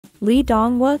Lee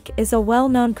Dong Wook is a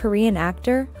well-known Korean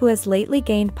actor who has lately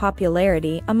gained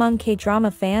popularity among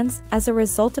K-drama fans as a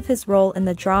result of his role in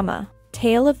the drama,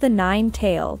 Tale of the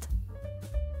Nine-Tailed.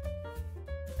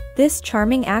 This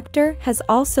charming actor has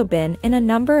also been in a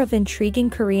number of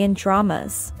intriguing Korean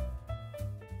dramas.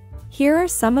 Here are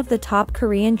some of the top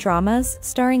Korean dramas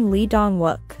starring Lee Dong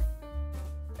Wook.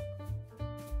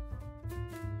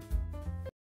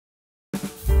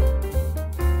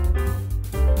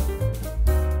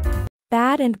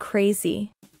 Bad and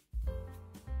Crazy.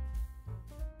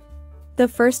 The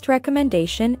first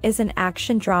recommendation is an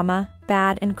action drama,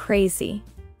 Bad and Crazy.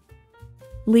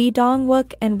 Lee Dong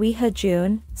Wook and Wee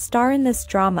Ha-joon star in this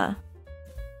drama.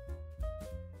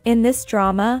 In this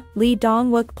drama, Lee Dong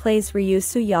Wook plays Ryu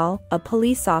Soo-yeol, a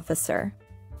police officer.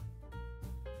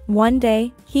 One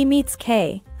day, he meets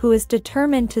Kay, who is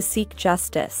determined to seek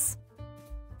justice.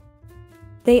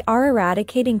 They are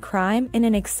eradicating crime in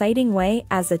an exciting way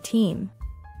as a team.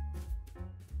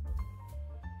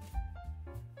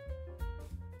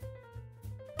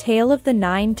 Tale of the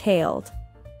Nine-Tailed.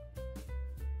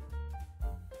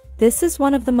 This is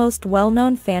one of the most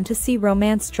well-known fantasy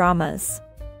romance dramas.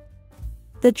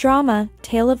 The drama,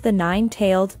 Tale of the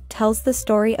Nine-Tailed, tells the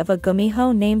story of a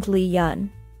gumiho named Lee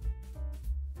Yun.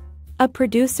 A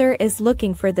producer is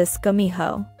looking for this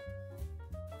gumiho.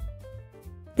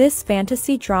 This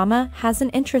fantasy drama has an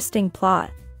interesting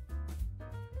plot.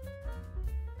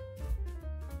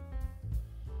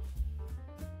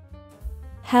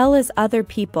 Hell is Other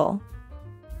People.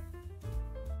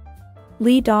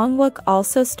 Lee Dong Wook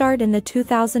also starred in the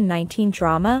 2019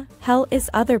 drama, Hell is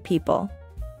Other People.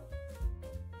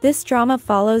 This drama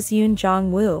follows Yoon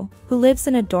Jong-woo, who lives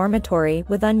in a dormitory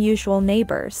with unusual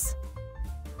neighbors.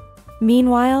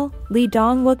 Meanwhile, Lee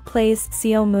Dong Wook plays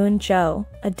Seo Moon-jo,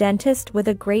 a dentist with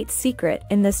a great secret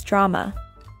in this drama.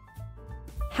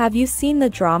 Have you seen the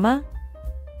drama?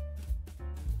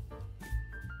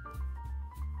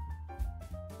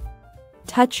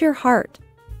 Touch Your Heart.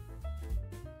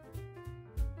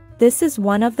 This is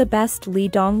one of the best Lee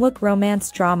Dong Wook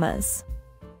romance dramas.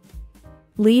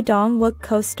 Lee Dong Wook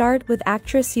co-starred with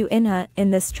actress Yoo In-ha in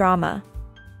this drama.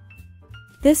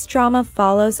 This drama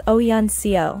follows Oh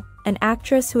Yeon-seo, an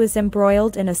actress who is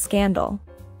embroiled in a scandal.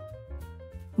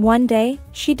 One day,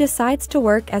 she decides to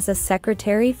work as a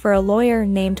secretary for a lawyer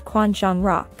named Kwon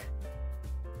Jung-rock.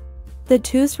 The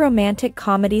two's romantic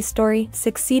comedy story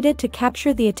succeeded to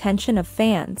capture the attention of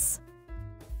fans.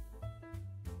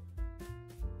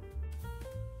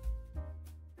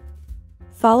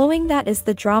 Following that is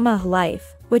the drama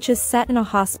Life, which is set in a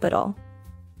hospital.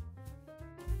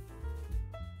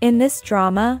 In this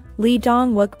drama, Lee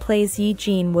Dong Wook plays Yi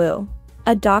Jin-woo,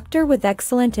 a doctor with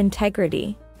excellent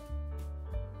integrity.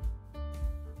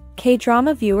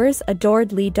 K-drama viewers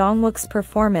adored Lee Dong Wook's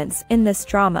performance in this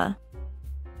drama.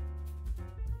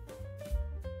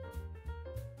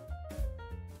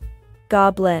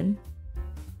 Goblin.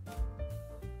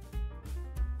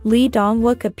 Lee Dong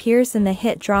Wook appears in the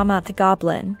hit drama The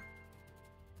Goblin.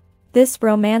 This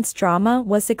romance drama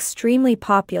was extremely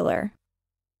popular.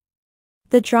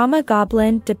 The drama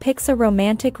Goblin depicts a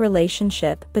romantic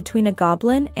relationship between a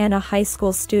goblin and a high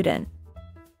school student.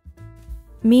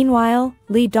 Meanwhile,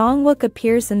 Lee Dong Wook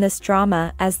appears in this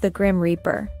drama as the Grim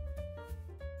Reaper.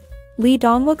 Lee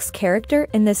Dong Wook's character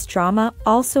in this drama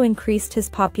also increased his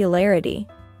popularity.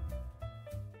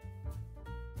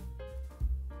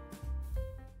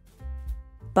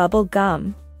 Bubble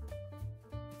Gum.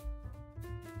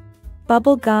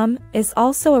 Bubble Gum is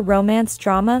also a romance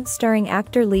drama starring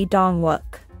actor Lee Dong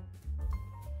Wook.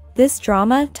 This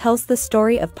drama tells the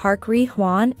story of Park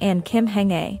Ri-hwan and Kim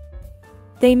Heng-ae.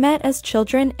 They met as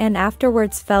children and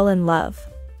afterwards fell in love.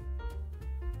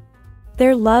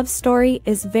 Their love story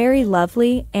is very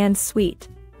lovely and sweet.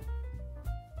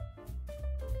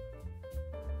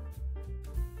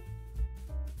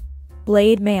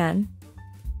 Blade Man.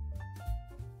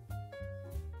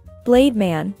 Blade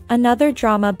Man, another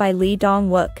drama by Lee Dong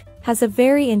Wook, has a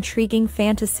very intriguing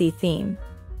fantasy theme.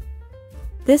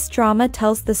 This drama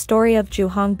tells the story of Ju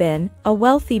Hongbin, a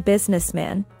wealthy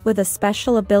businessman, with a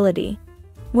special ability.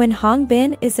 When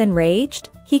Hongbin is enraged,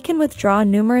 he can withdraw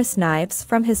numerous knives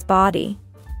from his body.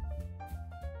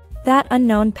 That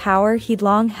unknown power he'd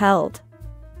long held.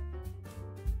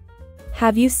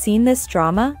 Have you seen this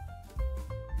drama?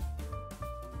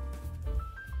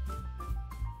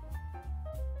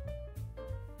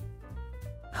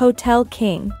 Hotel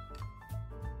King.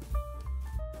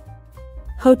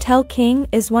 Hotel King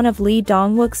is one of Lee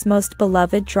Dong Wook's most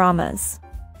beloved dramas.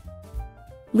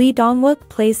 Lee Dong Wook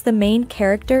plays the main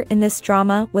character in this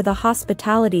drama with a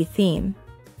hospitality theme.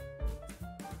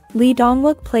 Lee Dong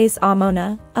Wook plays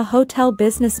Amona, a hotel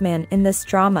businessman in this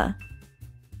drama.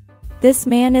 This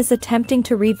man is attempting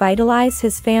to revitalize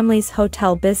his family's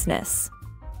hotel business.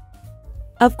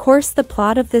 Of course, the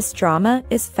plot of this drama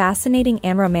is fascinating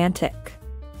and romantic.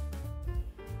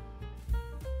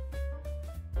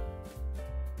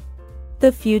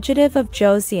 The Fugitive of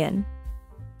Joseon.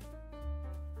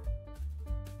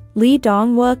 Lee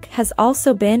Dong Wook has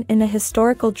also been in the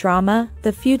historical drama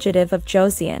The Fugitive of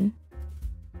Joseon.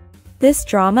 This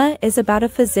drama is about a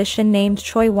physician named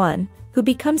Choi Won, who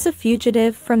becomes a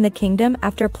fugitive from the kingdom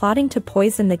after plotting to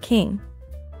poison the king.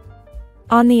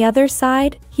 On the other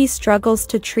side, he struggles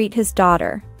to treat his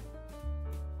daughter.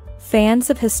 Fans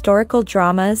of historical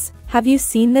dramas, have you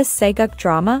seen this Seguk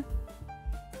drama?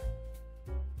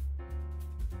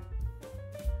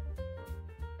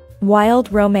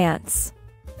 Wild romance.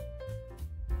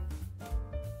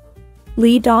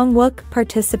 Lee Dong Wook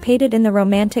participated in the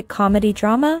romantic comedy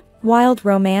drama Wild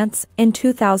Romance in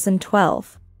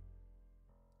 2012.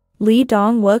 Lee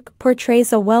Dong Wook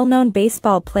portrays a well-known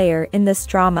baseball player in this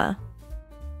drama.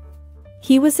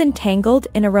 He was entangled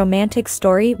in a romantic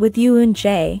story with Yoon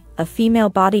Jae, a female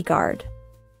bodyguard.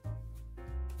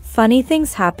 Funny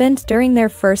things happened during their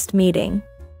first meeting.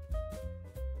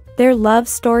 Their love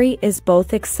story is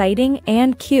both exciting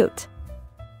and cute.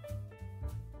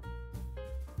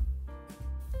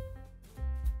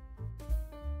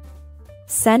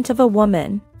 Scent of a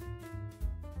Woman.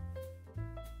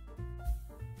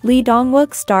 Lee Dong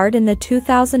Wook starred in the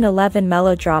 2011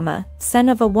 melodrama, Scent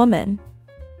of a Woman.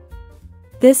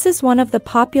 This is one of the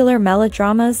popular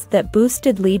melodramas that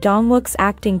boosted Lee Dong Wook's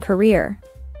acting career.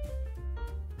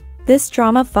 This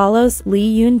drama follows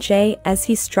Lee Yoon Jae as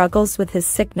he struggles with his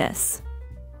sickness.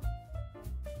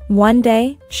 One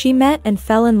day, she met and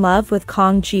fell in love with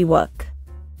Kong Ji Wook.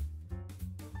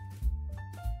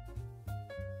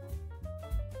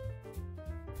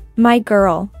 My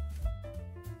Girl.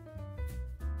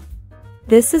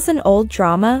 This is an old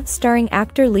drama starring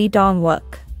actor Lee Dong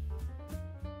Wook.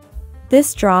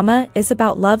 This drama is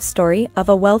about love story of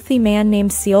a wealthy man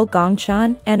named Seo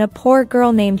Gongchan and a poor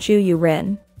girl named Ju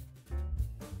Yu-rin.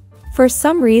 For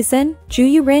some reason, Ju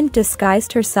Yu-rin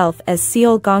disguised herself as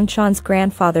Seo Gongchan's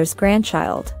grandfather's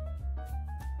grandchild.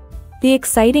 The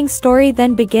exciting story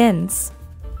then begins.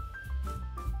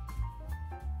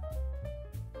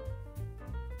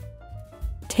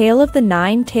 Tale of the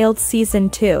Nine-Tailed Season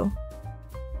 2.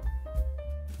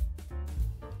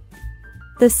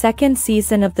 The second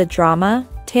season of the drama,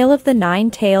 Tale of the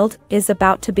Nine-Tailed, is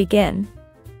about to begin.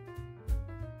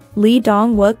 Lee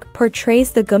Dong Wook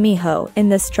portrays the Gumiho in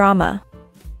this drama.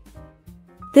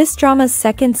 This drama's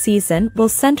second season will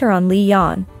center on Lee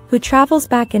Yeon, who travels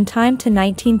back in time to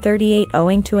 1938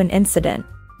 owing to an incident.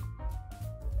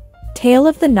 Tale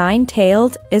of the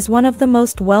Nine-Tailed is one of the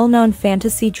most well-known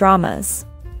fantasy dramas.